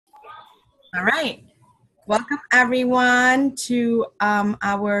All right. Welcome, everyone, to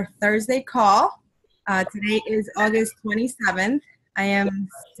our Thursday call. Today is August 27th. I am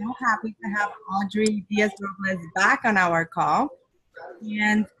so happy to have Audrey Diaz Robles back on our call.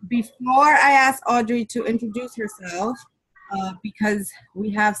 And before I ask Audrey to introduce herself, because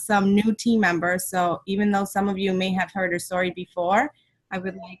we have some new team members, so even though some of you may have heard her story before, I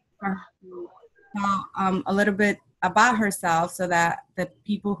would like for her to tell a little bit about herself so that the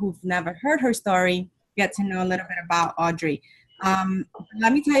people who've never heard her story get to know a little bit about Audrey.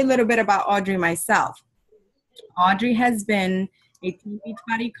 Let me tell you a little bit about Audrey myself. Audrey has been a Team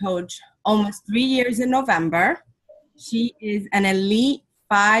Beachbody coach almost 3 years in November. She is an elite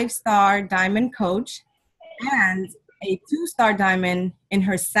 5-star diamond coach and a 2-star diamond in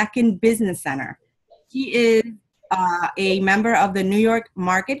her second business center. She is a member of the New York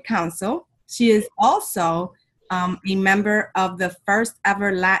Market Council. She is also a member of the first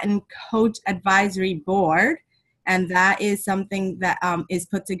ever Latin Coach Advisory Board, and that is something that is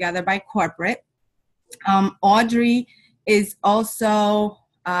put together by corporate. Audrey is also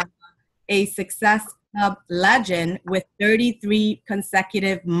a Success Club legend with 33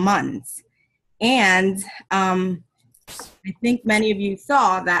 consecutive months. And I think many of you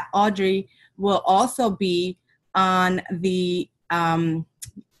saw that Audrey will also be on the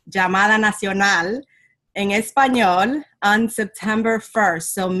Llamada Nacional en Español on September 1st.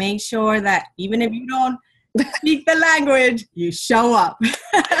 So make sure that even if you don't speak the language, you show up.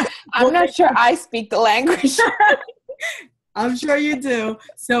 I'm not sure I speak the language. I'm sure you do.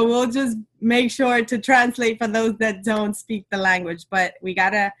 So we'll just make sure to translate for those that don't speak the language. But we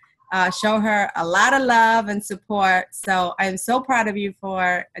got to show her a lot of love and support. So I'm so proud of you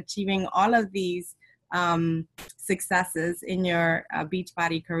for achieving all of these successes in your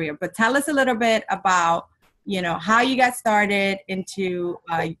Beachbody career. But tell us a little bit about, how you got started into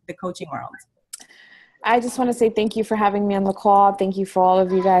the coaching world. I just want to say thank you for having me on the call. Thank you for all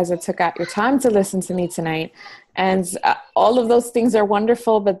of you guys that took out your time to listen to me tonight. And all of those things are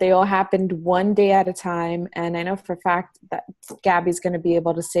wonderful, but they all happened one day at a time. And I know for a fact that Gabby's going to be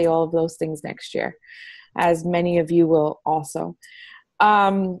able to say all of those things next year, as many of you will also.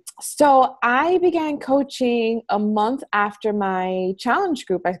 So I began coaching a month after my challenge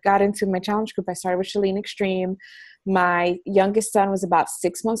group. I got into my challenge group. I started with Chalene Extreme. My youngest son was about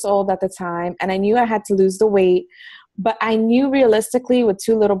 6 months old at the time, and I knew I had to lose the weight, but I knew realistically with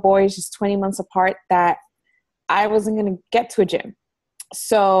 2 little boys just 20 months apart that I wasn't going to get to a gym.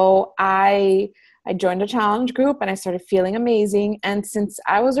 So I joined a challenge group and I started feeling amazing. And since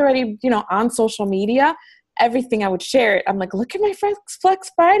I was already, on social media, everything I would share it. I'm like, look at my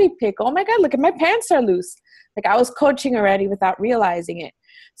flex Friday pic. Oh my God, look at my pants are loose. Like I was coaching already without realizing it.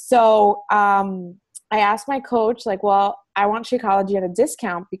 So, I asked my coach, well, I want Shakeology at a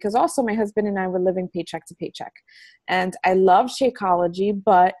discount because also my husband and I were living paycheck to paycheck. And I love Shakeology,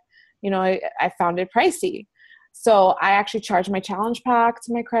 but, I found it pricey. So I actually charged my challenge pack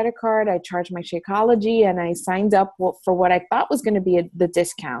to my credit card. I charged my Shakeology and I signed up for what I thought was going to be the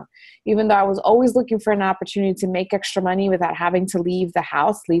discount, even though I was always looking for an opportunity to make extra money without having to leave the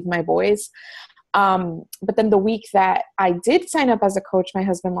house, leave my boys. But then the week that I did sign up as a coach, my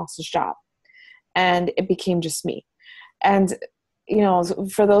husband lost his job. And it became just me. And,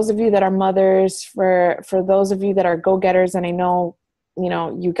 for those of you that are mothers, for those of you that are go-getters, and I know,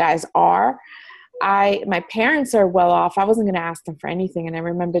 you guys are, my parents are well off. I wasn't going to ask them for anything. And I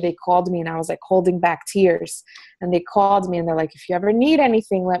remember they called me and I was like holding back tears. And they called me and they're like, if you ever need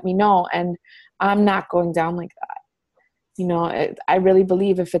anything, let me know. And I'm not going down like that. I really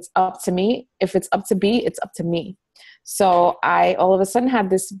believe if it's up to me, if it's up to be, it's up to me. So I all of a sudden had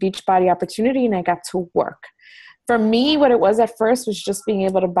this Beachbody opportunity and I got to work. For me, what it was at first was just being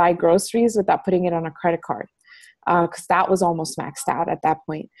able to buy groceries without putting it on a credit card because that was almost maxed out at that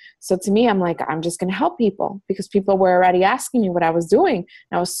point. So to me, I'm like, I'm just going to help people because people were already asking me what I was doing.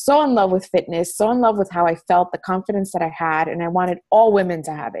 And I was so in love with fitness, so in love with how I felt, the confidence that I had, and I wanted all women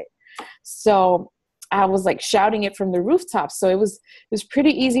to have it. So I was like shouting it from the rooftops. So it was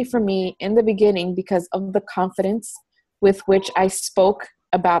pretty easy for me in the beginning because of the confidence with which I spoke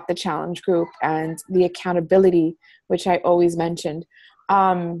about the challenge group and the accountability, which I always mentioned.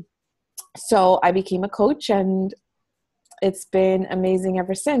 So I became a coach and it's been amazing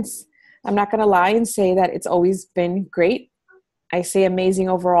ever since. I'm not going to lie and say that it's always been great. I say amazing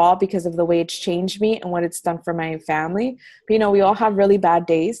overall because of the way it's changed me and what it's done for my family. But, we all have really bad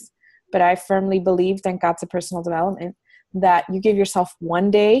days, but I firmly believe, thank God to personal development, that you give yourself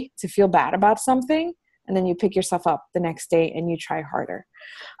one day to feel bad about something and then you pick yourself up the next day and you try harder.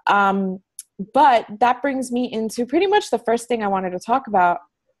 But that brings me into pretty much the first thing I wanted to talk about.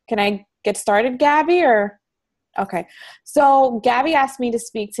 Can I get started, Gabby, or? Okay. So Gabby asked me to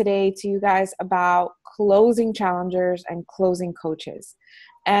speak today to you guys about closing challengers and closing coaches.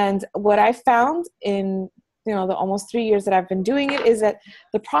 And what I found in, the almost 3 years that I've been doing it is that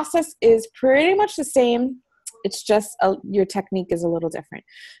the process is pretty much the same. It's just your technique is a little different.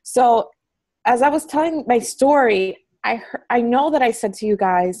 So as I was telling my story, I know that I said to you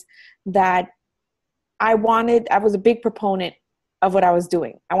guys that I was a big proponent of what I was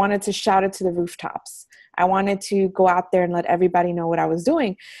doing. I wanted to shout it to the rooftops. I wanted to go out there and let everybody know what I was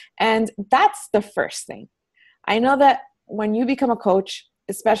doing. And that's the first thing. I know that when you become a coach,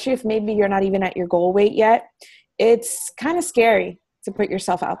 especially if maybe you're not even at your goal weight yet, it's kind of scary to put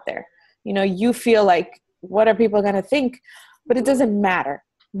yourself out there. You feel like, what are people going to think? But it doesn't matter,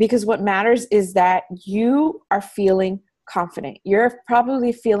 because what matters is that you are feeling confident. You're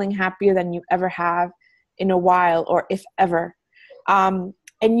probably feeling happier than you ever have in a while, or if ever.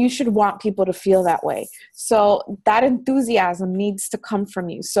 And you should want people to feel that way. So that enthusiasm needs to come from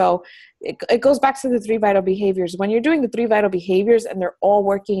you. So it goes back to the 3 vital behaviors. When you're doing the 3 vital behaviors and they're all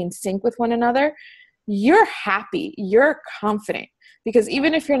working in sync with one another, you're happy, you're confident, because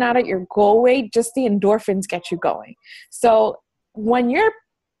even if you're not at your goal weight, just the endorphins get you going. So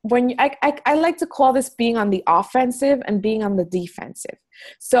I like to call this being on the offensive and being on the defensive.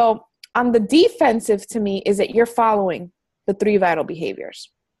 So on the defensive, to me, is that you're following the 3 vital behaviors.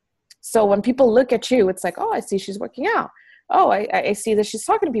 So when people look at you, it's like, oh, I see she's working out. Oh, I see that she's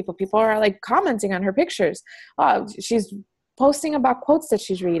talking to people. People are like commenting on her pictures. Oh, she's posting about quotes that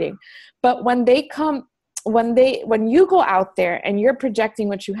she's reading. But when you go out there and you're projecting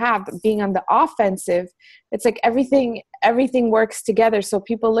what you have, being on the offensive, it's like everything works together. So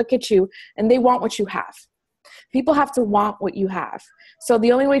people look at you and they want what you have. People have to want what you have. So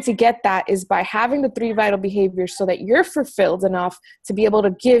the only way to get that is by having the 3 vital behaviors so that you're fulfilled enough to be able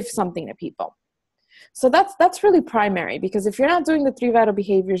to give something to people. So that's really primary, because if you're not doing the 3 vital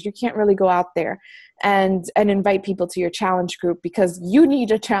behaviors, you can't really go out there and invite people to your challenge group, because you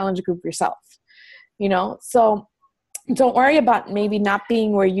need a challenge group yourself. So don't worry about maybe not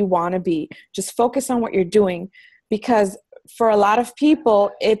being where you want to be. Just focus on what you're doing, because for a lot of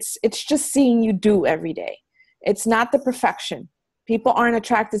people, it's just seeing you do every day. It's not the perfection. People aren't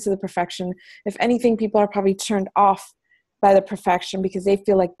attracted to the perfection. If anything, people are probably turned off by the perfection because they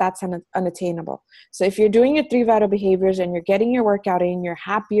feel like that's unattainable. So if you're doing your 3 vital behaviors and you're getting your workout in, you're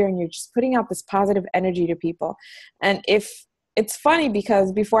happier and you're just putting out this positive energy to people. And if it's funny,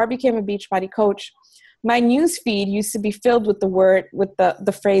 because before I became a Beachbody coach, my news feed used to be filled with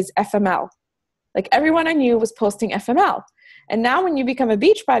the phrase FML. Like everyone I knew was posting FML. And now when you become a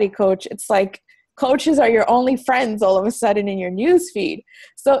Beachbody coach, it's like coaches are your only friends all of a sudden in your news feed.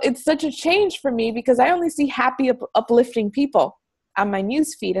 So it's such a change for me, because I only see happy, uplifting people on my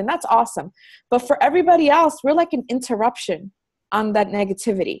news feed, and that's awesome. But for everybody else, we're like an interruption on that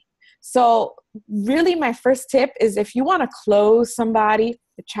negativity. So really my first tip is, if you want to close somebody,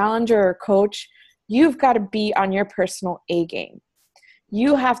 a challenger or a coach, you've got to be on your personal A game.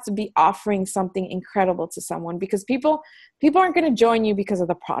 You have to be offering something incredible to someone, because people aren't going to join you because of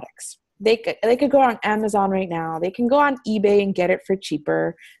the products. They could go on Amazon right now. They can go on eBay and get it for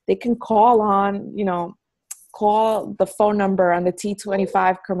cheaper. They can call the phone number on the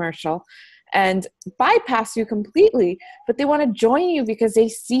T25 commercial and bypass you completely. But they want to join you because they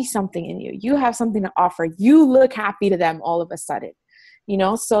see something in you. You have something to offer. You look happy to them all of a sudden,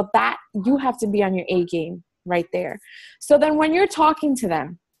 so that you have to be on your A game right there. So then when you're talking to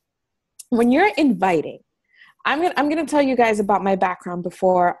them, when you're inviting, I'm going to tell you guys about my background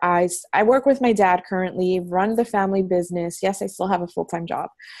before I work with my dad currently, run the family business. Yes, I still have a full-time job.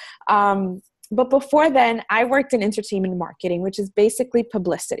 But before then, I worked in entertainment marketing, which is basically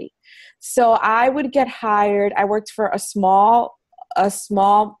publicity. So I would get hired. I worked for a small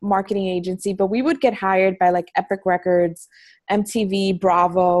marketing agency, but we would get hired by like Epic Records, MTV,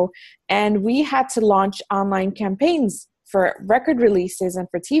 Bravo, and we had to launch online campaigns for record releases and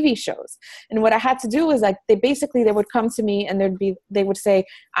for TV shows. And what I had to do was like, they would come to me and they would say,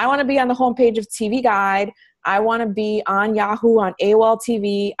 I want to be on the homepage of TV Guide. I want to be on Yahoo, on AOL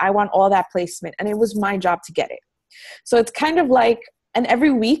TV. I want all that placement. And it was my job to get it. So it's kind of like, and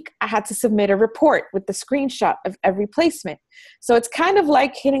every week I had to submit a report with the screenshot of every placement. So it's kind of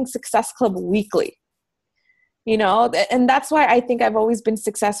like hitting Success Club weekly. And that's why I think I've always been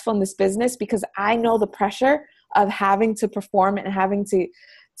successful in this business, because I know the pressure of having to perform and having to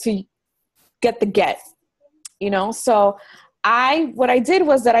get the get. So what I did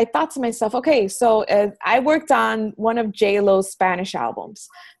was that I thought to myself, okay, so I worked on one of J-Lo's Spanish albums.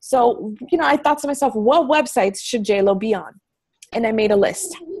 So, I thought to myself, what websites should J-Lo be on? And I made a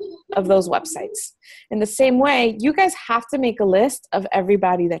list. of those websites. In the same way, you guys have to make a list of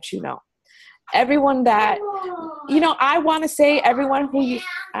everybody that you know. Everyone that, I want to say everyone who you,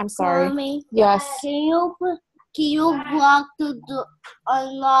 I'm sorry. Mommy, yes. Can you unlock the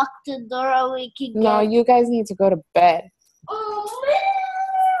door and we can No, you guys need to go to bed.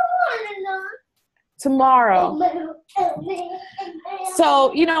 Tomorrow.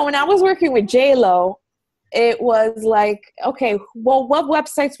 So, when I was working with J-Lo, it was like, okay, well, what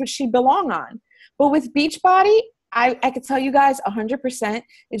websites would she belong on? But with Beachbody, I could tell you guys 100%,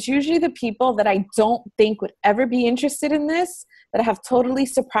 it's usually the people that I don't think would ever be interested in this, that have totally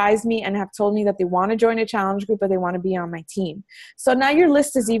surprised me and have told me that they want to join a challenge group or they want to be on my team. So now your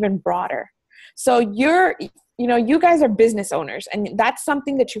list is even broader. So you guys are business owners, and that's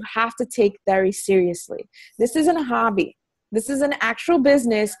something that you have to take very seriously. This isn't a hobby. This is an actual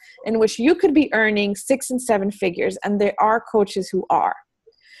business in which you could be earning 6 and 7 figures, and there are coaches who are.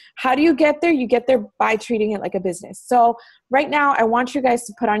 How do you get there? You get there by treating it like a business. So right now, I want you guys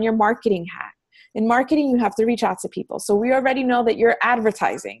to put on your marketing hat. In marketing, you have to reach out to people. So we already know that you're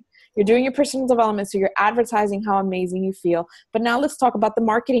advertising. You're doing your personal development, so you're advertising how amazing you feel. But now let's talk about the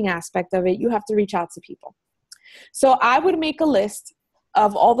marketing aspect of it. You have to reach out to people. So I would make a list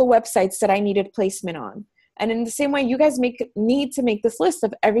of all the websites that I needed placement on. And in the same way, you guys need to make this list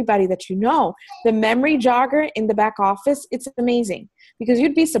of everybody that you know. The memory jogger in the back office, it's amazing because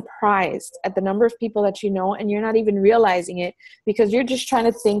you'd be surprised at the number of people that you know and you're not even realizing it because you're just trying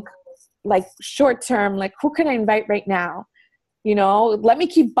to think like short term, like who can I invite right now? Let me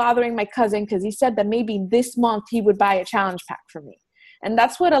keep bothering my cousin because he said that maybe this month he would buy a challenge pack for me. And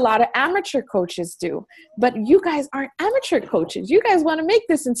that's what a lot of amateur coaches do. But you guys aren't amateur coaches. You guys want to make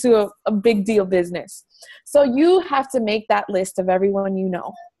this into a big deal business. So you have to make that list of everyone you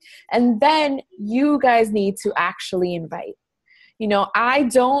know. And then you guys need to actually invite. I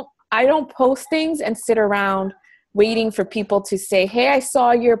don't post things and sit around waiting for people to say, hey, I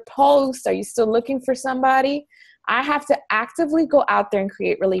saw your post. Are you still looking for somebody? I have to actively go out there and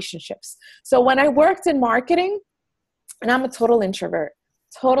create relationships. So when I worked in marketing, and I'm a total introvert.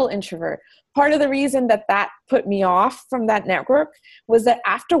 Part of the reason that put me off from that network was that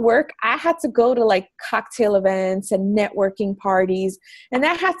after work, I had to go to like cocktail events and networking parties. And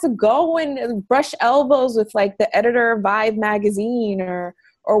I had to go and brush elbows with like the editor of Vibe magazine or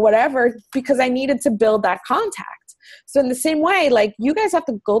whatever, because I needed to build that contact. So in the same way, like you guys have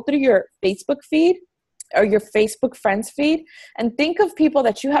to go through your Facebook feed or your Facebook friends feed and think of people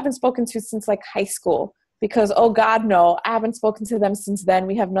that you haven't spoken to since like high school. Because, oh God, no, I haven't spoken to them since then.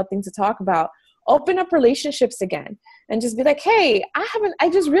 We have nothing to talk about. Open up relationships again and just be like, hey, I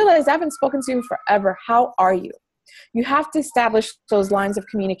just realized I haven't spoken to you in forever. How are you? You have to establish those lines of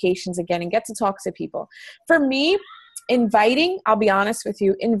communications again and get to talk to people. For me, inviting, I'll be honest with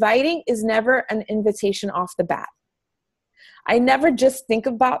you, inviting is never an invitation off the bat. I never just think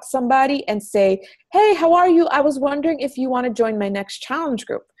about somebody and say, hey, how are you? I was wondering if you want to join my next challenge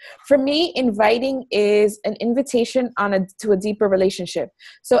group. For me, inviting is an invitation to a deeper relationship.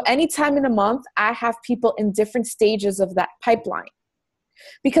 So anytime in a month, I have people in different stages of that pipeline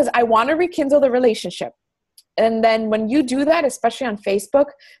because I want to rekindle the relationship. And then when you do that, especially on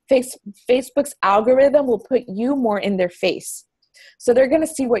Facebook, Facebook's algorithm will put you more in their face. So they're going to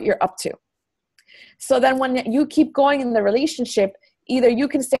see what you're up to. So then when you keep going in the relationship, either you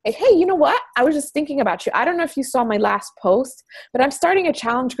can say, hey, you know what? I was just thinking about you. I don't know if you saw my last post, but I'm starting a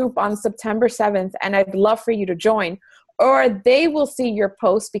challenge group on September 7th, and I'd love for you to join. Or they will see your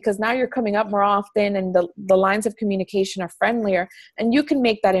post because now you're coming up more often and the lines of communication are friendlier, and you can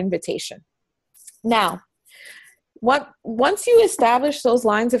make that invitation. Now, once you establish those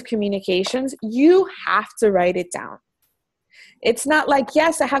lines of communications, you have to write it down. It's not like,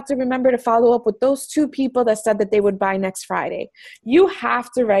 yes, I have to remember to follow up with those 2 people that said that they would buy next Friday. You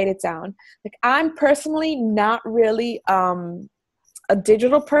have to write it down. Like I'm personally not really a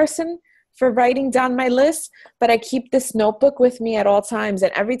digital person for writing down my list, but I keep this notebook with me at all times.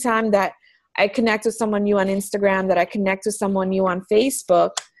 And every time that I connect with someone new on Instagram, that I connect with someone new on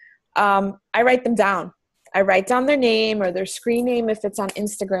Facebook, I write them down. I write down their name or their screen name if it's on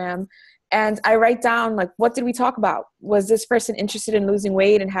Instagram. And I write down, like, what did we talk about? Was this person interested in losing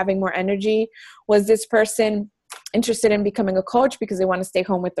weight and having more energy? Was this person interested in becoming a coach because they want to stay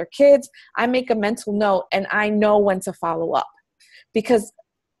home with their kids? I make a mental note and I know when to follow up because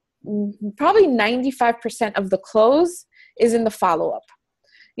probably 95% of the close is in the follow-up.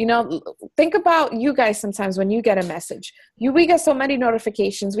 Think about you guys sometimes when you get a message. We get so many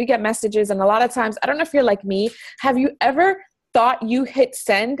notifications, we get messages, and a lot of times, I don't know if you're like me, have you ever thought you hit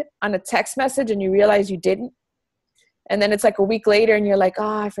send on a text message and you realize you didn't? And then it's like a week later and you're like,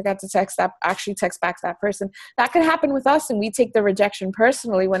 oh, I forgot to text back to that person. That could happen with us, and we take the rejection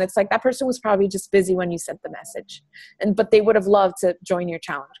personally when it's like that person was probably just busy when you sent the message, but they would have loved to join your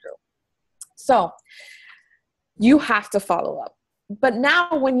challenge group. So you have to follow up. But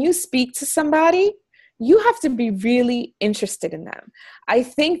now when you speak to somebody, you have to be really interested in them. I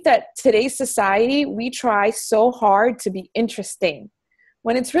think that today's society, we try so hard to be interesting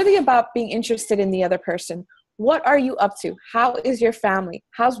when it's really about being interested in the other person. What are you up to? How is your family?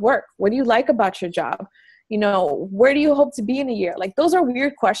 How's work? What do you like about your job? You know, where do you hope to be in a year? Like, those are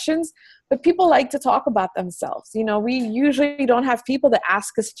weird questions, but people like to talk about themselves. You know, we usually don't have people that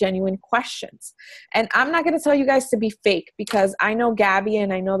ask us genuine questions. And I'm not going to tell you guys to be fake, because I know Gabby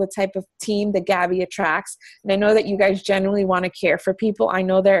and I know the type of team that Gabby attracts. And I know that you guys genuinely want to care for people. I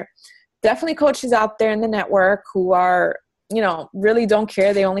know there are definitely coaches out there in the network who are, you know, really don't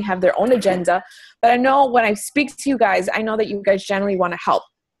care. They only have their own agenda. But I know when I speak to you guys, I know that you guys generally want to help.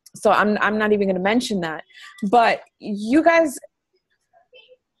 So I'm not even going to mention that. But you guys,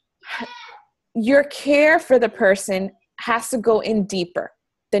 your care for the person has to go in deeper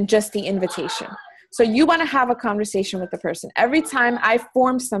than just the invitation. So you want to have a conversation with the person. Every time I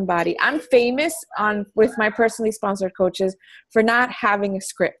form somebody, I'm famous with my personally sponsored coaches for not having a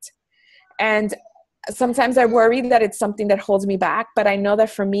script. And sometimes I worry that it's something that holds me back, but I know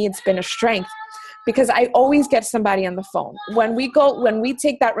that for me, it's been a strength, because I always get somebody on the phone. When we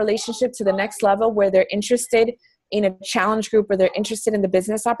take that relationship to the next level where they're interested in a challenge group or they're interested in the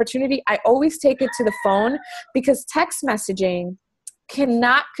business opportunity, I always take it to the phone, because text messaging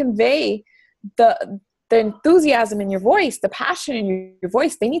cannot convey the enthusiasm in your voice, the passion in your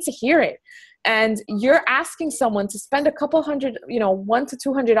voice. They need to hear it. And you're asking someone to spend a couple hundred, $100 to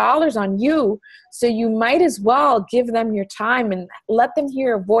 $200 on you. So you might as well give them your time and let them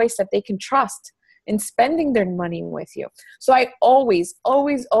hear a voice that they can trust in spending their money with you. So I always,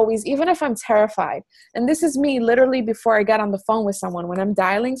 always, always, even if I'm terrified, and this is me literally before I get on the phone with someone, when I'm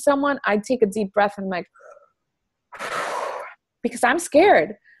dialing someone, I take a deep breath and I'm like, because I'm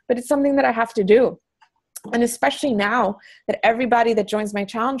scared, but it's something that I have to do. And especially now that everybody that joins my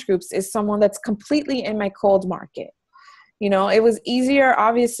challenge groups is someone that's completely in my cold market. You know, it was easier,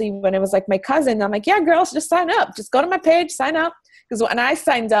 obviously, when it was like my cousin. I'm like, yeah, girls, just sign up. Just go to my page, sign up. Because when I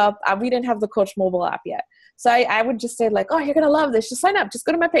signed up, we didn't have the Coach Mobile app yet. So I would just say like, oh, you're going to love this. Just sign up. Just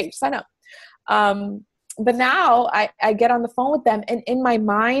go to my page, sign up. But now I get on the phone with them. And in my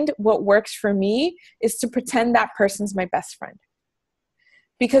mind, what works for me is to pretend that person's my best friend.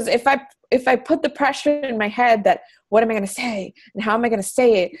 Because if I put the pressure in my head that what am I going to say and how am I going to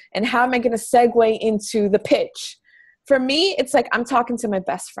say it and how am I going to segue into the pitch, for me, it's like I'm talking to my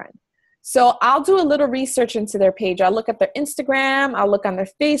best friend. So I'll do a little research into their page. I'll look at their Instagram. I'll look on their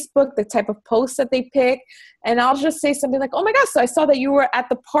Facebook, the type of posts that they pick. And I'll just say something like, oh my gosh, so I saw that you were at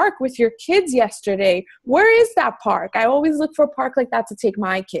the park with your kids yesterday. Where is that park? I always look for a park like that to take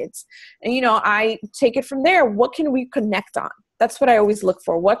my kids. And, I take it from there. What can we connect on? That's what I always look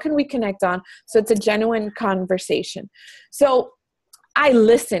for. What can we connect on? So it's a genuine conversation. So I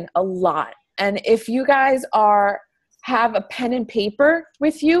listen a lot. And if you guys have a pen and paper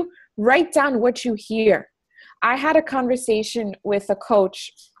with you, write down what you hear. I had a conversation with a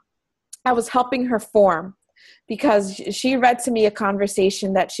coach. I was helping her form because she read to me a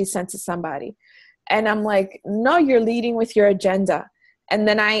conversation that she sent to somebody. And I'm like, no, you're leading with your agenda. And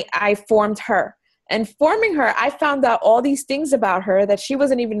then I formed her. And forming her, I found out all these things about her that she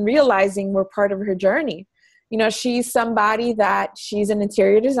wasn't even realizing were part of her journey. She's somebody that she's an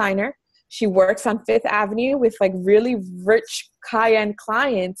interior designer. She works on Fifth Avenue with like really rich high-end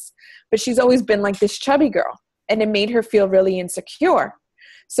clients, but she's always been like this chubby girl, and it made her feel really insecure.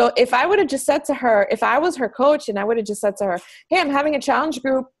 So if I would have just said to her, if I was her coach and I would have just said to her, hey, I'm having a challenge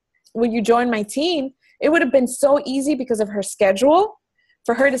group, will you join my team? It would have been so easy because of her schedule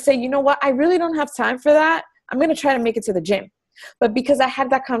for her to say, you know what, I really don't have time for that. I'm going to try to make it to the gym. But because I had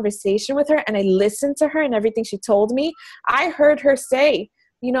that conversation with her and I listened to her and everything she told me, I heard her say,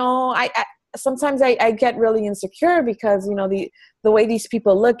 sometimes I get really insecure because, the way these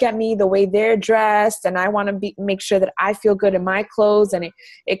people look at me, the way they're dressed, and I want to make sure that I feel good in my clothes, and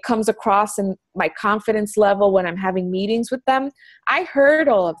it comes across in my confidence level when I'm having meetings with them. I heard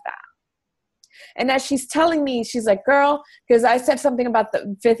all of that. And as she's telling me, she's like, girl, because I said something about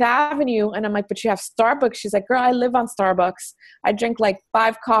the Fifth Avenue, and I'm like, but you have Starbucks. She's like, girl, I live on Starbucks. I drink like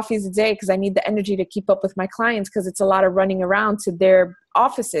 5 coffees a day because I need the energy to keep up with my clients because it's a lot of running around to their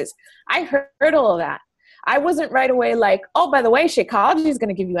offices. I heard all of that. I wasn't right away like, oh, by the way, Shakeology is going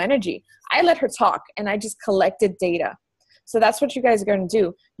to give you energy. I let her talk, and I just collected data. So that's what you guys are going to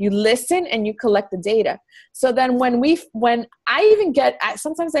do. You listen and you collect the data. So then when I even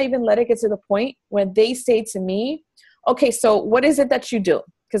sometimes I even let it get to the point when they say to me, okay, so what is it that you do?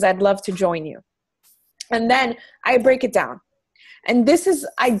 Because I'd love to join you. And then I break it down. And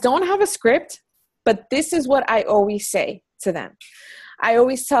I don't have a script, but this is what I always say to them. I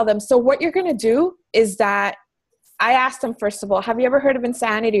always tell them, so what you're going to do is that I ask them, first of all, have you ever heard of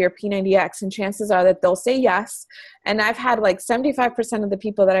Insanity or P90X? And chances are that they'll say yes. And I've had like 75% of the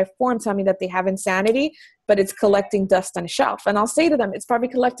people that I've formed tell me that they have Insanity, but it's collecting dust on a shelf. And I'll say to them, it's probably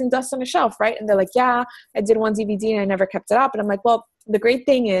collecting dust on a shelf, right? And they're like, yeah, I did one DVD and I never kept it up. And I'm like, well, the great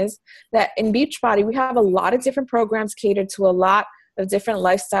thing is that in Beachbody, we have a lot of different programs catered to a lot of different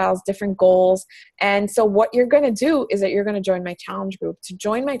lifestyles, different goals. And so what you're going to do is that you're going to join my challenge group. To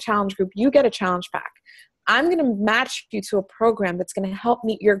join my challenge group, you get a challenge pack. I'm going to match you to a program that's going to help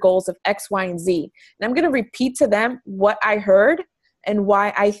meet your goals of X, Y, and Z. And I'm going to repeat to them what I heard and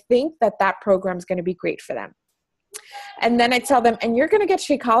why I think that program is going to be great for them. And then I tell them, and you're going to get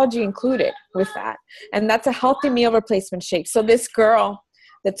Shakeology included with that. And that's a healthy meal replacement shake. So this girl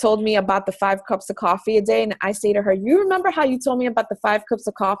that told me about the 5 cups of coffee a day, and I say to her, you remember how you told me about the 5 cups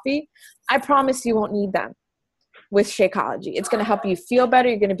of coffee? I promise you won't need them with Shakeology. It's going to help you feel better.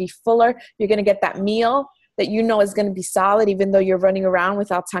 You're going to be fuller. You're going to get that meal that you know is going to be solid, even though you're running around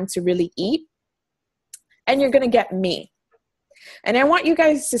without time to really eat. And you're going to get me. And I want you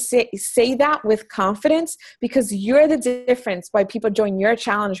guys to say that with confidence, because you're the difference why people join your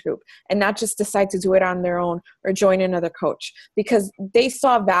challenge group and not just decide to do it on their own or join another coach, because they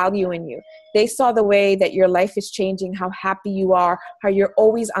saw value in you. They saw the way that your life is changing, how happy you are, how you're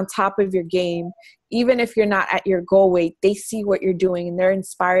always on top of your game. Even if you're not at your goal weight, they see what you're doing and they're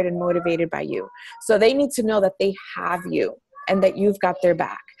inspired and motivated by you. So they need to know that they have you and that you've got their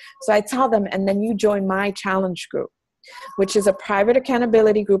back. So I tell them, and then you join my challenge group, which is a private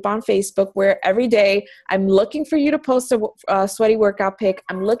accountability group on Facebook, where every day I'm looking for you to post a sweaty workout pic.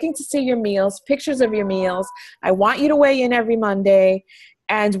 I'm looking to see your meals, pictures of your meals. I want you to weigh in every Monday,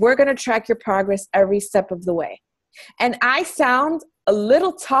 and we're going to track your progress every step of the way. And I sound a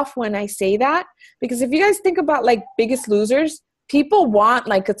little tough when I say that, because if you guys think about like Biggest Losers, people want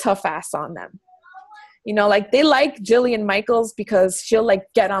like a tough ass on them. You know, like they like Jillian Michaels because she'll like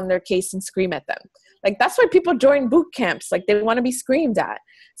get on their case and scream at them. Like that's why people join boot camps. Like they want to be screamed at.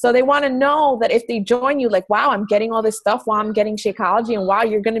 So they want to know that if they join you, like, wow, I'm getting all this stuff while I'm getting Shakeology, and wow,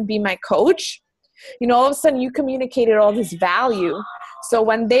 you're going to be my coach. You know, all of a sudden you communicated all this value. So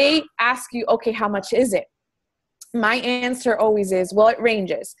when they ask you, okay, how much is it? My answer always is, well, it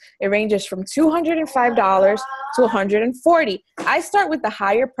ranges. It ranges from $205 to $140. I start with the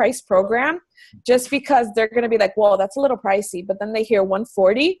higher price program just because they're going to be like, well, that's a little pricey. But then they hear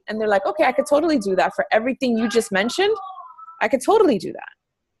 140 and they're like, okay, I could totally do that for everything you just mentioned. I could totally do that.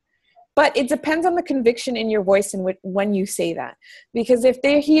 But it depends on the conviction in your voice and when you say that. Because if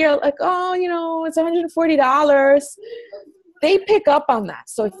they hear like, oh, you know, it's $140, they pick up on that.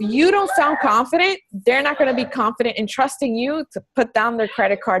 So if you don't sound confident, they're not going to be confident in trusting you to put down their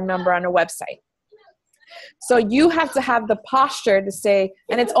credit card number on a website. So you have to have the posture to say,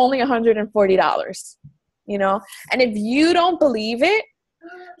 and it's only $140, you know? And if you don't believe it,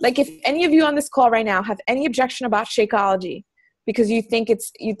 like if any of you on this call right now have any objection about Shakeology because you think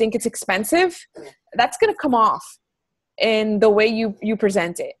it's expensive, that's going to come off in the way you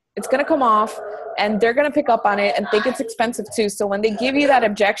present it. It's going to come off and they're going to pick up on it and think it's expensive too. So when they give you that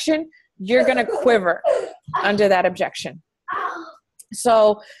objection, you're going to quiver under that objection.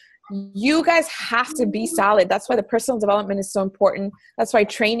 So you guys have to be solid. That's why the personal development is so important. That's why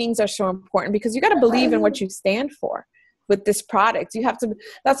trainings are so important, because you got to believe in what you stand for with this product. You have to,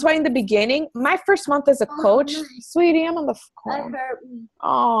 that's why in the beginning, my first month as a coach, sweetie, I'm on the phone.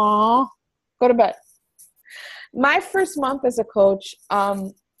 Aww, go to bed. My first month as a coach,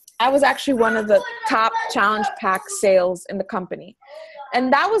 I was actually one of the top challenge pack sales in the company.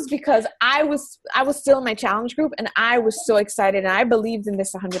 And that was because I was still in my challenge group and I was so excited and I believed in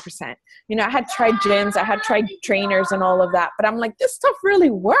this 100%. You know, I had tried gyms, I had tried trainers and all of that, but I'm like, this stuff really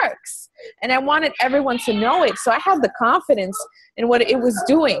works. And I wanted everyone to know it. So I had the confidence in what it was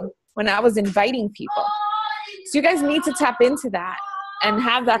doing when I was inviting people. So you guys need to tap into that and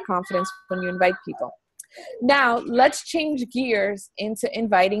have that confidence when you invite people. Now, let's change gears into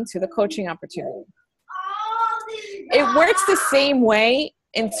inviting to the coaching opportunity. It works the same way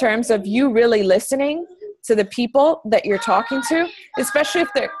in terms of you really listening to the people that you're talking to, especially if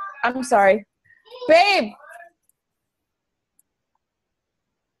they're, I'm sorry, babe.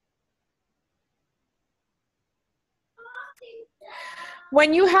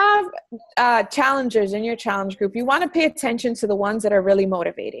 when you have challengers in your challenge group, you want to pay attention to the ones that are really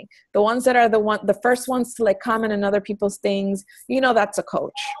motivating, the ones that are the first ones to like comment on other people's things. That's a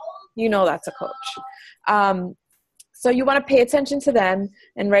coach. That's a coach. So you want to pay attention to them.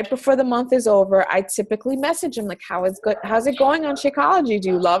 And right before the month is over, I typically message them like, how's it going on Shakeology? Do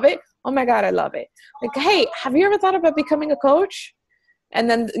you love it? Oh my God, I love it. Like, hey, have you ever thought about becoming a coach? And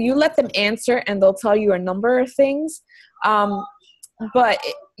then you let them answer and they'll tell you a number of things. But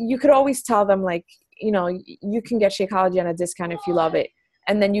you could always tell them like, you can get Shakeology on a discount if you love it.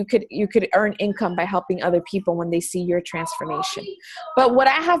 And then you could earn income by helping other people when they see your transformation. But what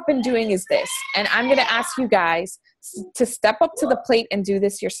I have been doing is this, and I'm going to ask you guys to step up to the plate and do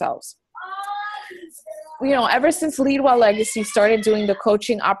this yourselves. Ever since Lead Well Legacy started doing the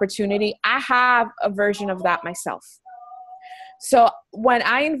coaching opportunity, I have a version of that myself. So when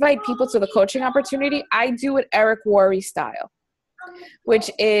I invite people to the coaching opportunity, I do it Eric Worre style,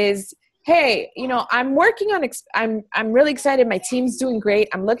 which is, hey, I'm working on, I'm really excited. My team's doing great.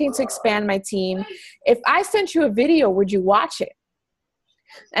 I'm looking to expand my team. If I sent you a video, would you watch it?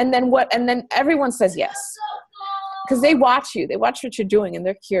 And then everyone says yes. Because they watch you, they watch what you're doing, and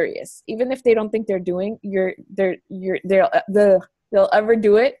they're curious. Even if they don't think they'll ever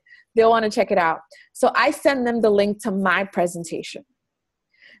do it, they'll want to check it out. So I send them the link to my presentation.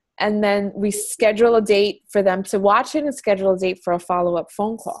 And then we schedule a date for them to watch it and schedule a date for a follow-up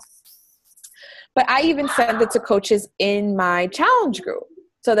phone call. But I even send it to coaches in my challenge group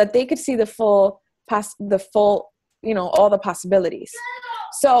so that they could see the full, all the possibilities.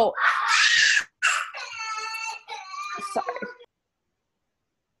 So, sorry.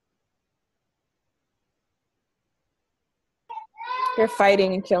 You're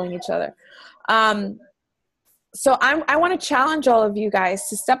fighting and killing each other. So I want to challenge all of you guys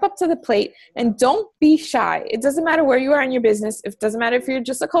to step up to the plate and don't be shy. It doesn't matter where you are in your business. It doesn't matter if you're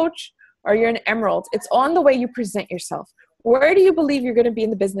just a coach or you're an emerald. It's on the way you present yourself. Where do you believe you're going to be in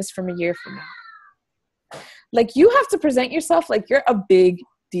the business from a year from now? Like, you have to present yourself like you're a big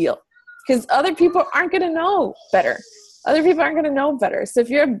deal, because other people aren't going to know better. Other people aren't going to know better. So if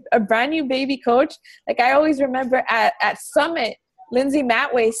you're a brand new baby coach, like I always remember at Summit, Lindsay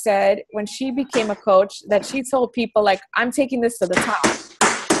Matway said when she became a coach that she told people like, I'm taking this to the top,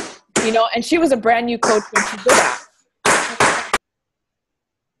 and she was a brand new coach when she did that.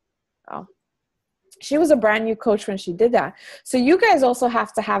 Oh, she was a brand new coach when she did that. So you guys also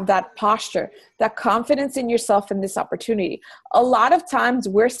have to have that posture, that confidence in yourself in this opportunity. A lot of times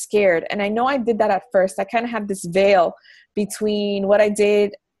we're scared. And I know I did that at first. I kind of had this veil between what I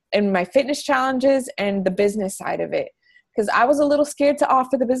did in my fitness challenges and the business side of it, because I was a little scared to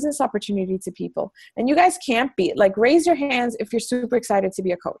offer the business opportunity to people. And you guys can't be. Like, raise your hands if you're super excited to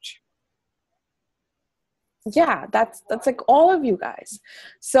be a coach. Yeah, that's like all of you guys.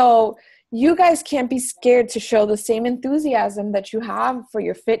 So you guys can't be scared to show the same enthusiasm that you have for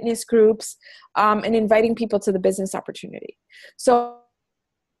your fitness groups and inviting people to the business opportunity. So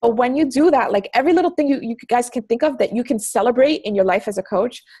when you do that, like every little thing you guys can think of that you can celebrate in your life as a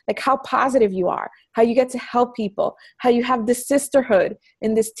coach, like how positive you are, how you get to help people, how you have this sisterhood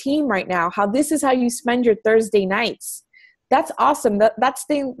in this team right now, how this is how you spend your Thursday nights. That's awesome. That's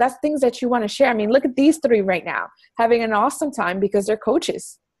things that you want to share. I mean, look at these three right now, having an awesome time because they're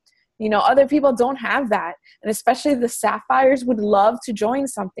coaches. Other people don't have that. And especially the Sapphires would love to join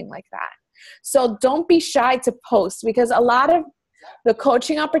something like that. So don't be shy to post, because a lot of the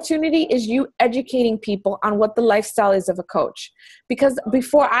coaching opportunity is you educating people on what the lifestyle is of a coach. Because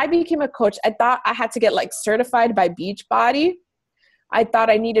before I became a coach, I thought I had to get like certified by Beachbody. I thought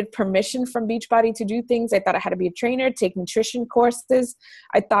I needed permission from Beachbody to do things. I thought I had to be a trainer, take nutrition courses.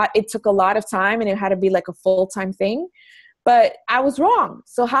 I thought it took a lot of time and it had to be like a full-time thing. But I was wrong.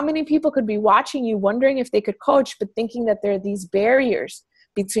 So how many people could be watching you wondering if they could coach, but thinking that there are these barriers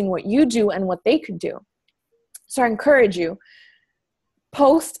between what you do and what they could do? So I encourage you,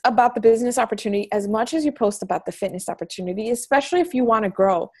 post about the business opportunity as much as you post about the fitness opportunity, especially if you want to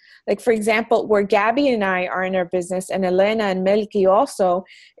grow. Like, for example, where Gabby and I are in our business, and Elena and Melky also,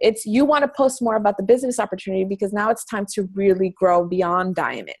 it's you want to post more about the business opportunity because now it's time to really grow beyond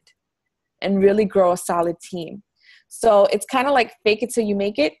Diamond and really grow a solid team. So it's kind of like fake it till you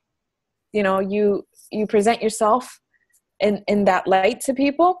make it. You present yourself in that light to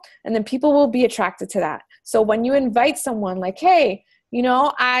people, and then people will be attracted to that. So when you invite someone like, hey,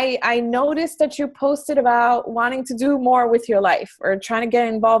 I noticed that you posted about wanting to do more with your life or trying to get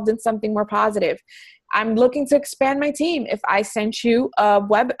involved in something more positive. I'm looking to expand my team. If I sent you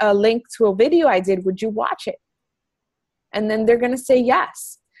a link to a video I did, would you watch it? And then they're going to say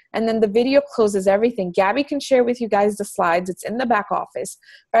yes. And then the video closes everything. Gabby can share with you guys the slides. It's in the back office.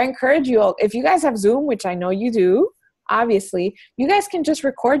 But I encourage you all, if you guys have Zoom, which I know you do, obviously, you guys can just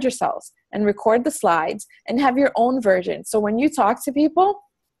record yourselves and record the slides and have your own version. So when you talk to people,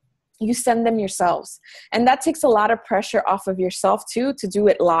 you send them yourselves. And that takes a lot of pressure off of yourself too, to do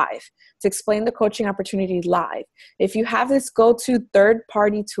it live, to explain the coaching opportunity live. If you have this go-to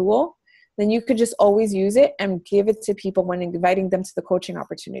third-party tool, then you could just always use it and give it to people when inviting them to the coaching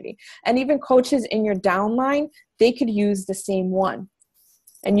opportunity. And even coaches in your downline, they could use the same one.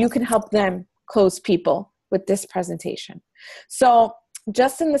 And you can help them close people with this presentation. So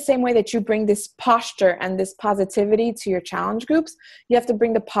just in the same way that you bring this posture and this positivity to your challenge groups, you have to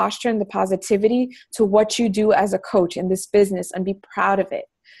bring the posture and the positivity to what you do as a coach in this business and be proud of it.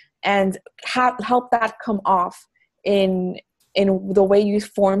 And help that come off in the way you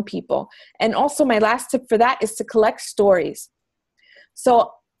form people. And also my last tip for that is to collect stories.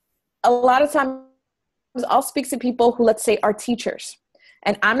 So a lot of times I'll speak to people who, let's say, are teachers.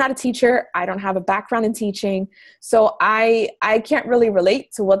 And I'm not a teacher. I don't have a background in teaching. So I can't really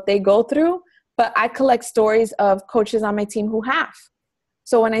relate to what they go through, but I collect stories of coaches on my team who have.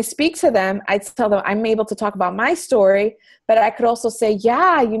 So when I speak to them, I tell them I'm able to talk about my story, but I could also say,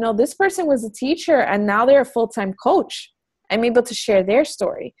 yeah, you know, this person was a teacher and now they're a full-time coach. I'm able to share their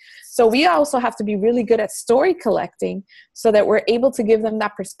story. So we also have to be really good at story collecting so that we're able to give them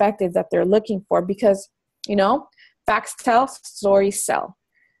that perspective that they're looking for, because, you know, facts tell, stories sell.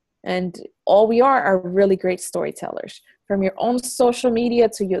 And all we are really great storytellers. From your own social media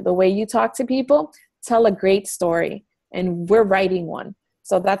to the way you talk to people, tell a great story. And we're writing one.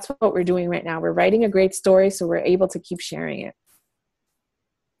 So that's what we're doing right now. We're writing a great story so we're able to keep sharing it.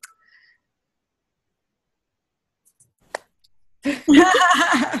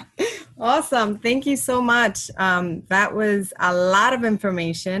 Awesome. Thank you so much. That was a lot of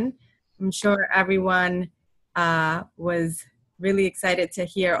information. I'm sure everyone was really excited to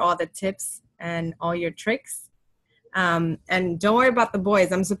hear all the tips and all your tricks. And don't worry about the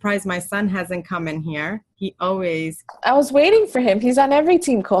boys. I'm surprised my son hasn't come in here. He always... I was waiting for him. He's on every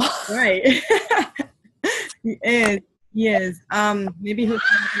team call. Right. He is. He is. Maybe he'll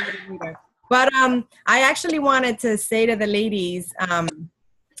come a little later. But I actually wanted to say to the ladies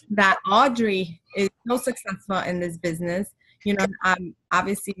that Audrey is so successful in this business. You know,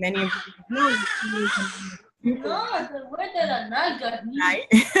 obviously many of you know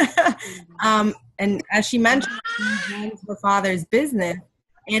right? And as she mentioned, she runs her father's business,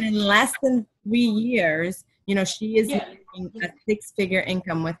 and in less than 3 years, you know, she is making a 6-figure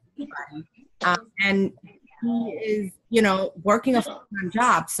income with everybody. And he is, you know, working a full-time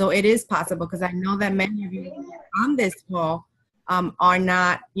job. So it is possible, because I know that many of you on this call are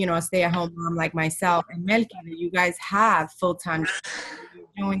not, you know, a stay-at-home mom like myself and Melky. You guys have full-time jobs. You're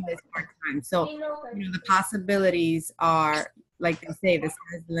doing this part-time. So, you know, the possibilities are, like they say, the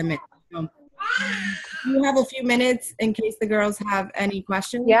sky's the limit. So, do you have a few minutes in case the girls have any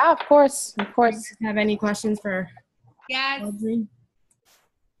questions? Yeah, of course. Of course. Have any questions for Audrey?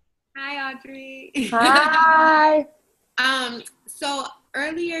 Hi, Audrey. Hi. So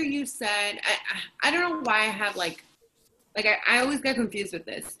earlier you said, I don't know why I have I always get confused with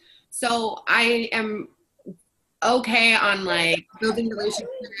this. So I am okay on like building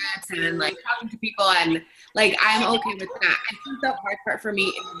relationships and like talking to people, and like I'm okay with that. I think the hard part for me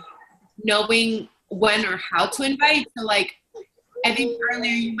is knowing when or how to invite. So like, I think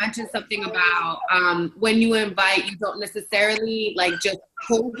earlier you mentioned something about when you invite, you don't necessarily like just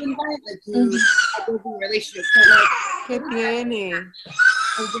cold invite, like you build a relationship. So like, does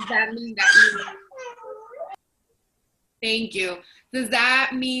that mean that you? Thank you. Does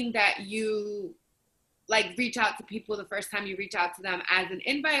that mean that you like reach out to people the first time you reach out to them as an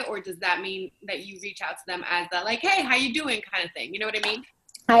invite, or does that mean that you reach out to them as the like, hey, how you doing kind of thing? You know what I mean?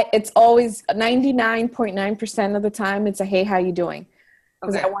 It's always 99.9% of the time it's a hey, how you doing?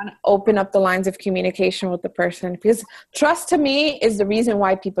 Because I want to open up the lines of communication with the person, because trust to me is the reason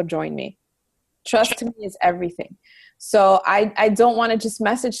why people join me. Trust to me is everything. So I don't want to just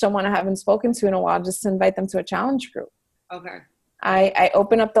message someone I haven't spoken to in a while just to invite them to a challenge group. Okay. I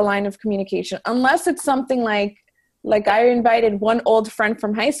open up the line of communication, unless it's something like I invited one old friend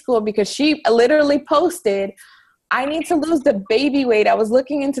from high school because she literally posted, I need to lose the baby weight. I was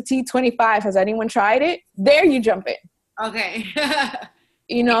looking into T25. Has anyone tried it? There you jump in. Okay.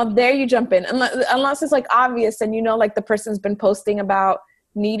 You know, there you jump in. Unless it's like obvious and you know, like the person's been posting about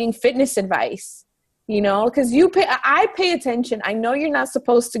needing fitness advice, you know, because I pay attention. I know you're not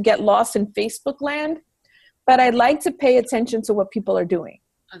supposed to get lost in Facebook land, but I'd like to pay attention to what people are doing.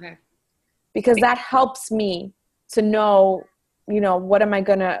 Okay. Because that helps me to know what am I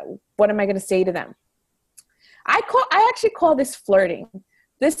gonna say to them? I actually call this flirting.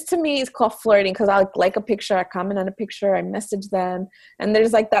 This to me is called flirting because I like a picture, I comment on a picture, I message them, and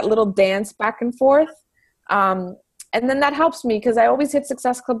there's like that little dance back and forth. And then that helps me because I always hit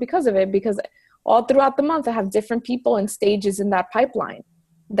Success Club because of it, because all throughout the month I have different people and stages in that pipeline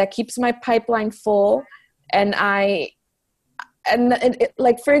that keeps my pipeline full. And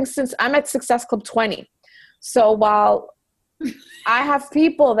like, for instance, I'm at Success Club 20. So while I have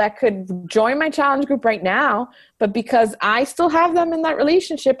people that could join my challenge group right now, but because I still have them in that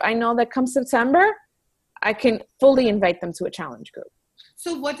relationship, I know that come September, I can fully invite them to a challenge group.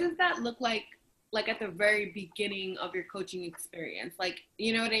 So what does that look like at the very beginning of your coaching experience? Like,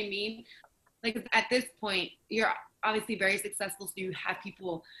 you know what I mean? Like at this point, you're obviously very successful, so you have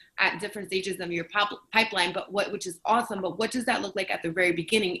people at different stages of your pipeline, but which is awesome. But what does that look like at the very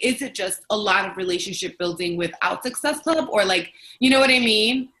beginning? Is it just a lot of relationship building without Success Club, or like, you know what I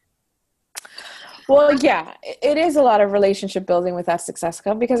mean? Well, yeah, it is a lot of relationship building without Success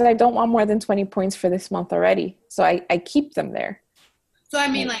Club because I don't want more than 20 points for this month already. So I keep them there. So I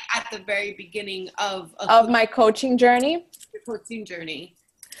mean, like at the very beginning of my coaching journey, your coaching journey.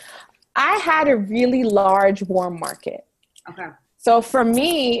 I had a really large warm market. Okay. So for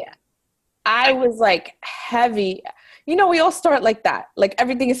me, I was like heavy. We all start like that. Like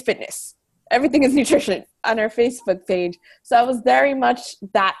everything is fitness. Everything is nutrition on our Facebook page. So I was very much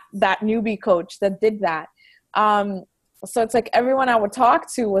that newbie coach that did that. So it's like everyone I would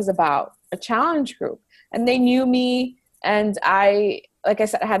talk to was about a challenge group. And they knew me. And like I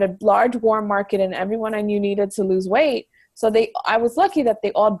said, I had a large warm market and everyone I knew needed to lose weight. So I was lucky that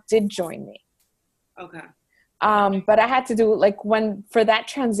they all did join me. Okay. But I had to do for that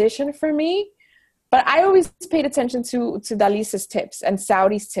transition for me, but I always paid attention to Dalisa's tips and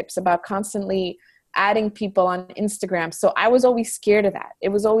Saudi's tips about constantly adding people on Instagram. So I was always scared of that. It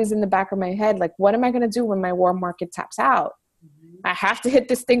was always in the back of my head. Like, what am I going to do when my warm market taps out? Mm-hmm. I have to hit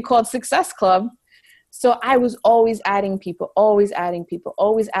this thing called Success Club. So I was always adding people. And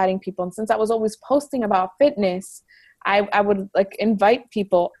since I was always posting about fitness, I would like invite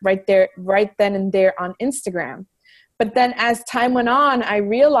people right then and there on Instagram. But then as time went on, I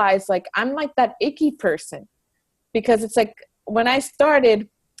realized like I'm like that icky person because it's like when I started,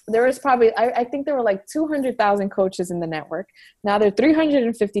 there was probably, I think there were like 200,000 coaches in the network. Now there are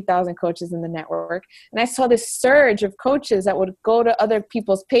 350,000 coaches in the network. And I saw this surge of coaches that would go to other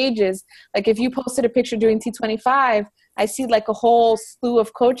people's pages. Like if you posted a picture doing T25, I see like a whole slew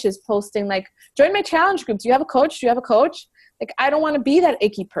of coaches posting like, join my challenge group. Do you have a coach? Do you have a coach? Like, I don't want to be that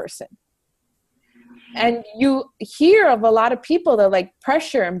icky person. And you hear of a lot of people that like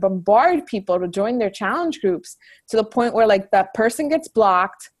pressure and bombard people to join their challenge groups to the point where like that person gets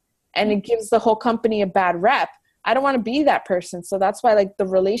blocked and it gives the whole company a bad rep. I don't want to be that person. So that's why like the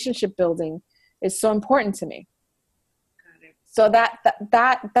relationship building is so important to me. Got it. So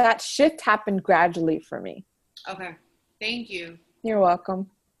that shift happened gradually for me. Okay. Thank you. You're welcome.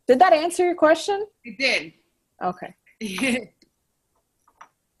 Did that answer your question? It did. Okay.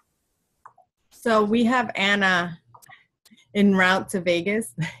 So we have Anna en route to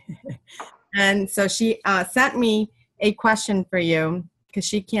Vegas. And so she sent me a question for you because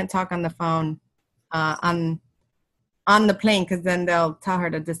she can't talk on the phone on the plane because then they'll tell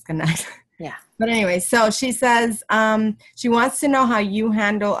her to disconnect. Yeah. But anyway, so she says she wants to know how you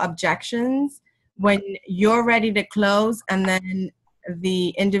handle objections when you're ready to close and then the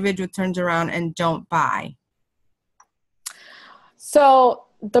individual turns around and don't buy. So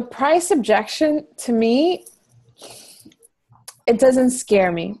the price objection to me, it doesn't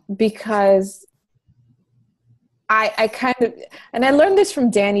scare me because I kind of, and I learned this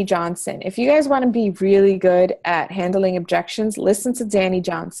from Danny Johnson. If you guys want to be really good at handling objections, listen to Danny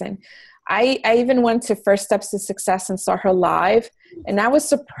Johnson. I even went to First Steps to Success and saw her live, and I was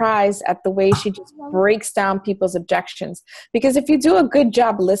surprised at the way she just breaks down people's objections. Because if you do a good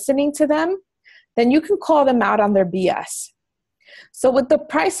job listening to them, then you can call them out on their BS. So with the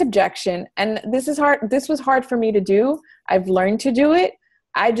price objection, and this was hard for me to do. I've learned to do it.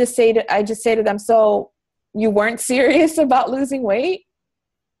 I just say to them, so you weren't serious about losing weight?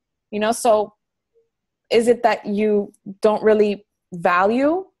 So is it that you don't really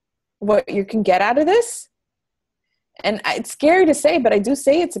value what you can get out of this? And it's scary to say, but I do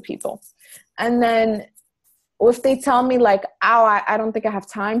say it to people. And then if they tell me like, oh, I don't think I have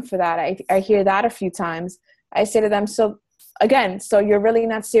time for that. I hear that a few times. I say to them, so you're really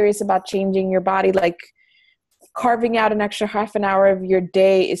not serious about changing your body? Like carving out an extra half an hour of your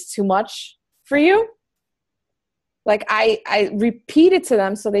day is too much for you? Like I repeat it to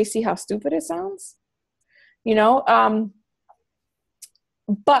them so they see how stupid it sounds.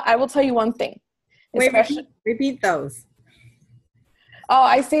 But I will tell you one thing. Wait, repeat those. Oh,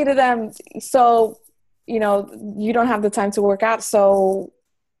 I say to them, so, you know, you don't have the time to work out, so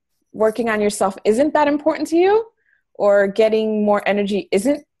working on yourself isn't that important to you? Or getting more energy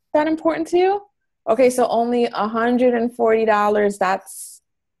isn't that important to you? Okay, so only $140, that's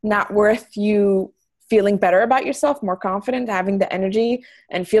not worth you feeling better about yourself, more confident, having the energy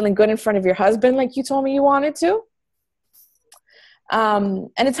and feeling good in front of your husband like you told me you wanted to?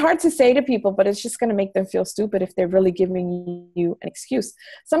 And it's hard to say to people, but it's just going to make them feel stupid if they're really giving you an excuse.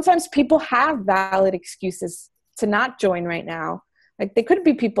 Sometimes people have valid excuses to not join right now. Like, they could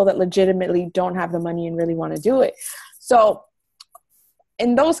be people that legitimately don't have the money and really want to do it. So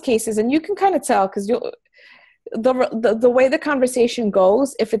in those cases, and you can kind of tell, because the way the conversation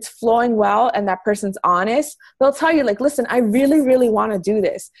goes, if it's flowing well and that person's honest, they'll tell you, like, listen, I really, really want to do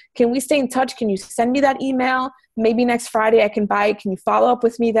this. Can we stay in touch? Can you send me that email? Maybe next Friday I can buy it. Can you follow up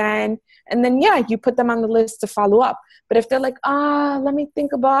with me then? And then, yeah, you put them on the list to follow up. But if they're like, let me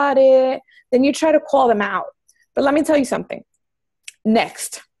think about it, then you try to call them out. But let me tell you something.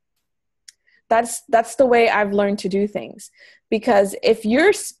 Next. That's the way I've learned to do things. Because if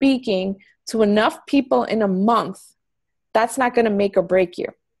you're speaking to enough people in a month, that's not going to make or break you.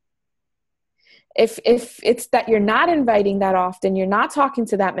 If it's that you're not inviting that often, you're not talking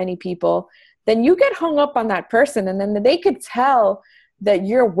to that many people, then you get hung up on that person, and then they could tell that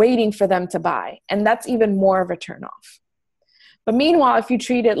you're waiting for them to buy. And that's even more of a turnoff. But meanwhile, if you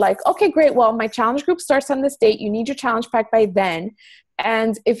treat it like, okay, great, well, my challenge group starts on this date. You need your challenge pack by then.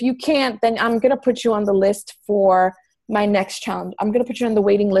 And if you can't, then I'm going to put you on the list for my next challenge. I'm going to put you on the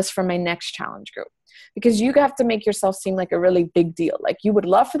waiting list for my next challenge group, because you have to make yourself seem like a really big deal. Like, you would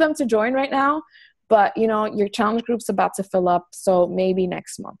love for them to join right now, but you know, your challenge group's about to fill up. So maybe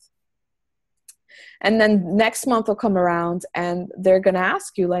next month. And then next month will come around and they're going to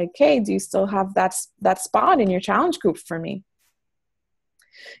ask you, like, hey, do you still have that spot in your challenge group for me?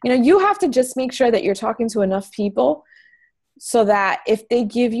 You know, you have to just make sure that you're talking to enough people so that if they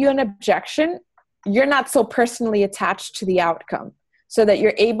give you an objection, you're not so personally attached to the outcome, so that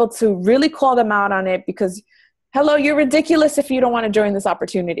you're able to really call them out on it because, hello, you're ridiculous if you don't want to join this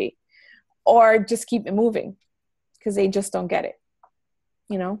opportunity, or just keep it moving because they just don't get it,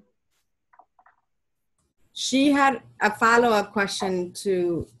 you know? She had a follow-up question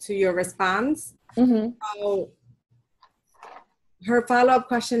to your response. Mm-hmm. So her follow-up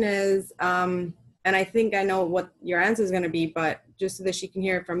question is, and I think I know what your answer is going to be, but just so that she can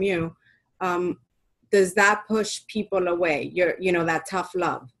hear it from you, does that push people away? That tough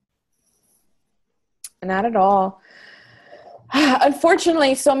love? Not at all.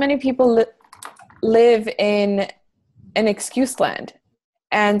 Unfortunately, so many people live in an excuse land.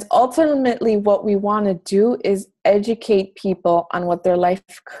 And ultimately, what we want to do is educate people on what their life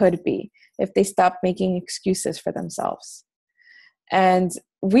could be if they stop making excuses for themselves. And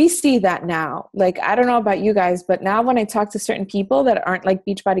we see that now. Like, I don't know about you guys, but now when I talk to certain people that aren't like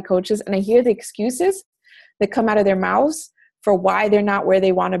Beachbody coaches and I hear the excuses that come out of their mouths for why they're not where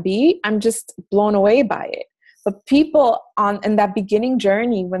they want to be, I'm just blown away by it. But people in that beginning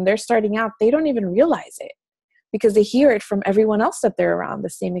journey, when they're starting out, they don't even realize it, because they hear it from everyone else that they're around, the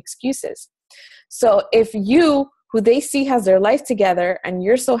same excuses. So if you, who they see has their life together and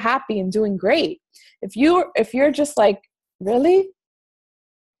you're so happy and doing great, if you're just like, really?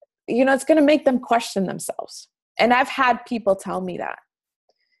 You know, it's going to make them question themselves. And I've had people tell me that,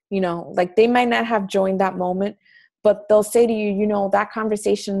 you know, like they might not have joined that moment, but they'll say to you, you know, that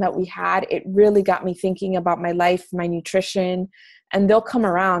conversation that we had, it really got me thinking about my life, my nutrition, and they'll come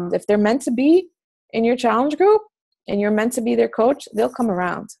around. If they're meant to be in your challenge group and you're meant to be their coach, they'll come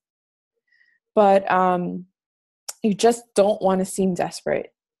around. But you just don't want to seem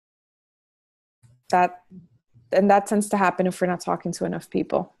desperate. And that tends to happen if we're not talking to enough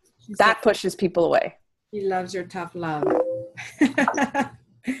people. That pushes people away. He loves your tough love.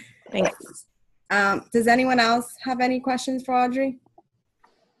 Thanks. Does anyone else have any questions for Audrey?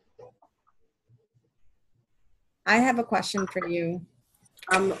 I have a question for you.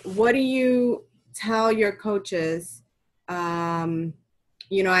 What do you tell your coaches, at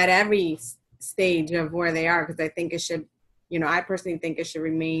every stage of where they are? Because I think it should, I personally think it should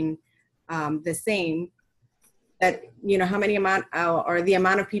remain the same. That, how many or the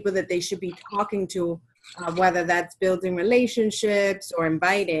amount of people that they should be talking to, whether that's building relationships or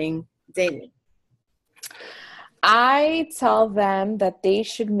inviting daily. I tell them that they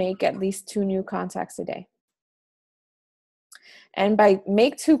should make at least 2 new contacts a day. And by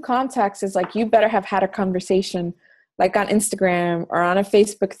make 2 contacts is like, you better have had a conversation like on Instagram or on a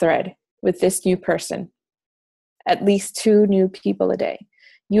Facebook thread with this new person. At least 2 new people a day.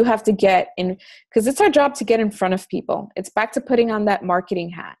 You have to get in, because it's our job to get in front of people. It's back to putting on that marketing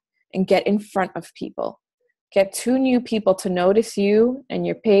hat and get in front of people. Get 2 new people to notice you and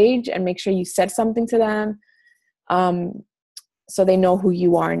your page, and make sure you said something to them, so they know who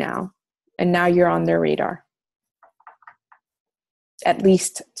you are now. And now you're on their radar. At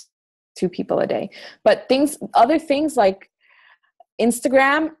least 2 people a day. But other things like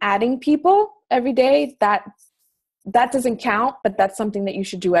Instagram, adding people every day, that doesn't count, but that's something that you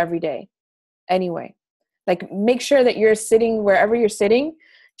should do every day anyway. Like, make sure that you're sitting wherever you're sitting.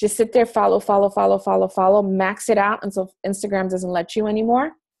 Just sit there, follow, max it out until Instagram doesn't let you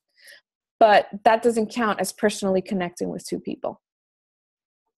anymore. But that doesn't count as personally connecting with 2 people.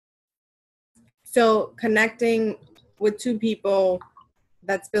 So connecting with 2 people,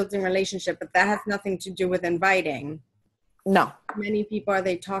 that's building relationship, but that has nothing to do with inviting. No. How many people are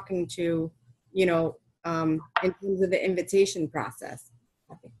they talking to, in terms of the invitation process?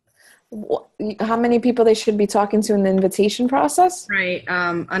 How many people they should be talking to in the invitation process? Right,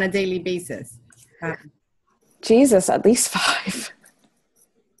 on a daily basis. Jesus, at least 5.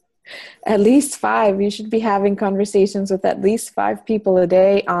 At least 5. You should be having conversations with at least 5 people a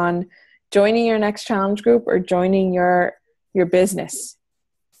day on joining your next challenge group or joining your business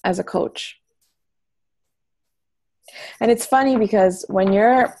as a coach. And it's funny because when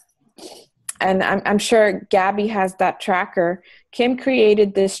and I'm sure Gabby has that tracker. Kim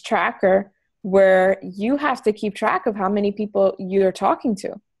created this tracker where you have to keep track of how many people you're talking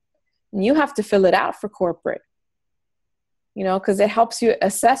to. And you have to fill it out for corporate, because it helps you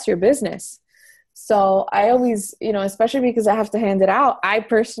assess your business. So I always, especially because I have to hand it out, I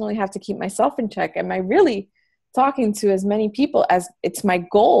personally have to keep myself in check. Am I really talking to as many people as it's my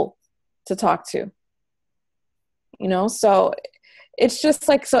goal to talk to? So it's just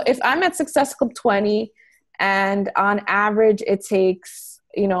like, so if I'm at Success Club 20 and on average it takes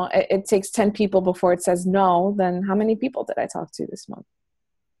 10 people before it says no, then how many people did I talk to this month?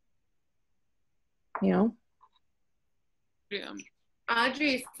 Yeah.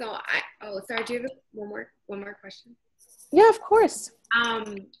 Audrey, so sorry, do you have one more question? Yeah, of course.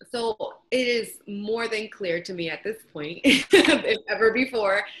 So it is more than clear to me at this point, if ever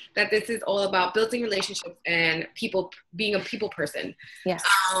before, that this is all about building relationships and people, being a people person. Yes.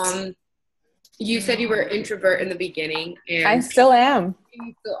 You said you were an introvert in the beginning, and I still am.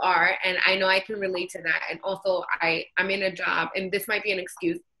 You still are, and I know I can relate to that. And also, I'm in a job, and this might be an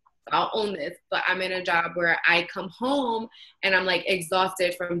excuse, I'll own this, but I'm in a job where I come home and I'm like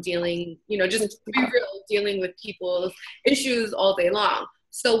exhausted from dealing, just to be real, dealing with people's issues all day long.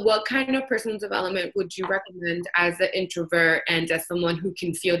 So what kind of personal development would you recommend as an introvert and as someone who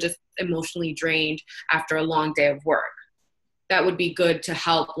can feel just emotionally drained after a long day of work? That would be good to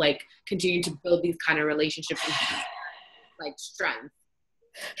help like continue to build these kind of relationships and like strength.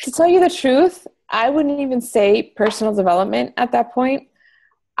 To tell you the truth, I wouldn't even say personal development at that point.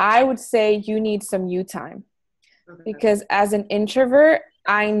 I would say you need some you time. Okay. Because as an introvert,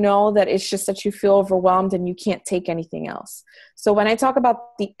 I know that it's just that you feel overwhelmed and you can't take anything else. So when I talk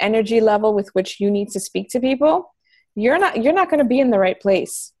about the energy level with which you need to speak to people, you're not going to be in the right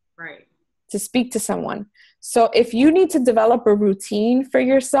place, right, to speak to someone. So if you need to develop a routine for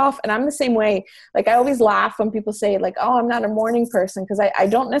yourself, and I'm the same way, like I always laugh when people say like, oh, I'm not a morning person, because I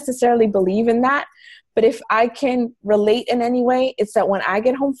don't necessarily believe in that. But if I can relate in any way, it's that when I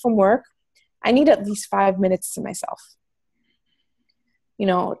get home from work, I need at least 5 minutes to myself.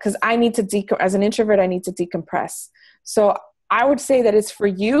 Because I need to as an introvert, I need to decompress. So I would say that it's for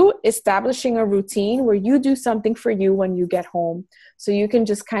you establishing a routine where you do something for you when you get home. So you can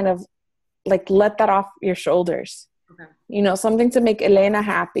just kind of like let that off your shoulders. Okay. Something to make Elena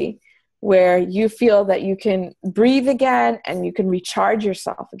happy, where you feel that you can breathe again and you can recharge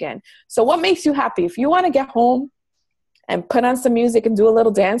yourself again. So what makes you happy? If you want to get home and put on some music and do a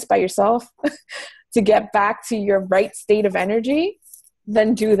little dance by yourself to get back to your right state of energy,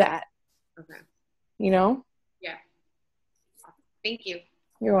 then do that. Okay. Yeah. Thank you.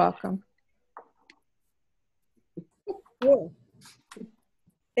 You're welcome. Cool.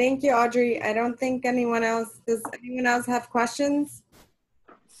 Thank you, Audrey. I don't think does anyone else have questions?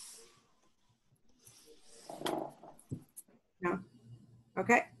 No.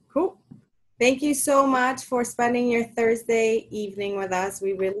 Okay, cool. Thank you so much for spending your Thursday evening with us.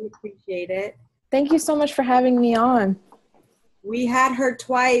 We really appreciate it. Thank you so much for having me on. We had her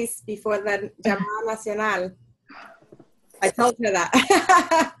twice before the Llamada Nacional. I told her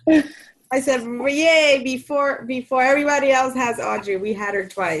that. I said, yay, before everybody else has Audrey, we had her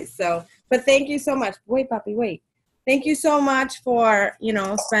twice. So, but thank you so much. Wait, Papi, wait. thank you so much for,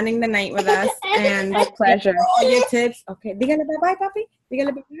 spending the night with us and My pleasure. all your tips. Okay, dígale bye-bye, papi.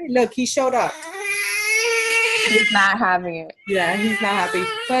 Dígale bye-bye. Look, he showed up. He's not having it. Yeah, he's not happy.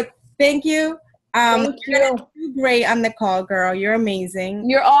 But thank you. Thank you. You're great on the call, girl. You're amazing.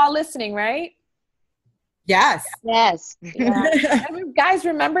 You're all listening, right? Yes. Yes. Yeah. And guys,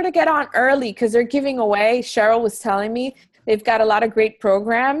 remember to get on early because they're giving away. Cheryl was telling me they've got a lot of great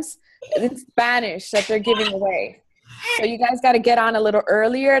programs in Spanish that they're giving away. So you guys got to get on a little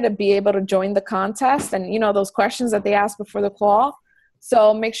earlier to be able to join the contest and, those questions that they ask before the call.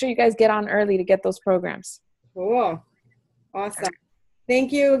 So make sure you guys get on early to get those programs. Cool. Awesome.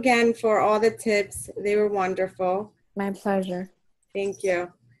 Thank you again for all the tips. They were wonderful. My pleasure. Thank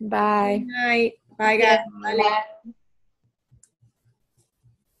you. Bye. Good night. Bye, guys. Bye.